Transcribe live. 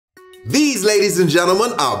These, ladies and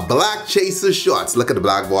gentlemen, are Black Chaser shots. Look at the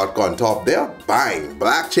black vodka on top there. Bang,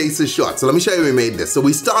 Black Chaser shots. So let me show you how we made this. So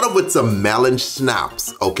we start off with some melon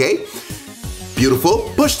snaps, okay?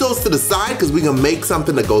 Beautiful. Push those to the side because we're gonna make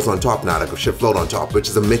something that goes on top now that should float on top, which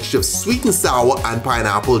is a mixture of sweet and sour and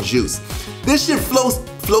pineapple juice. This should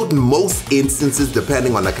float in most instances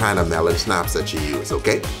depending on the kind of melon snaps that you use,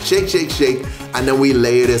 okay? Shake, shake, shake, and then we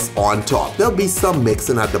lay this on top. There'll be some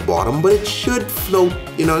mixing at the bottom, but it should float,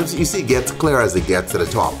 you know, you see it gets clear as it gets to the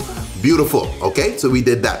top. Beautiful, okay? So we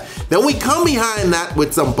did that. Then we come behind that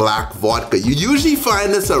with some black vodka. You usually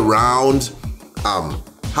find this around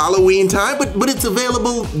Halloween time, but it's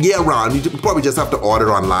available year-round. You probably just have to order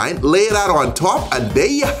it online. Lay it out on top, and there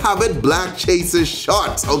you have it, Black Chaser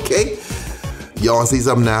shots, okay? Y'all see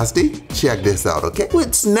something nasty? Check this out, okay? Well,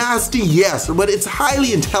 it's nasty, yes, but it's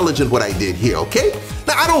highly intelligent what I did here, okay?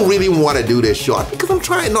 Now, I don't really want to do this shot because I'm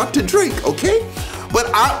trying not to drink, okay? But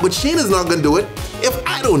Sheena's not gonna do it if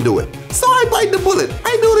I don't do it. So I bite the bullet.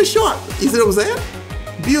 I do the shot. You see what I'm saying?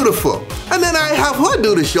 Beautiful. And then I have her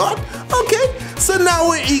do the shot, okay? So now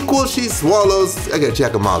we're equal. She swallows. I gotta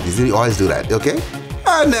check them out. You see, you always do that, okay?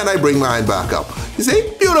 And then I bring mine back up. You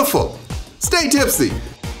see? Beautiful. Stay tipsy.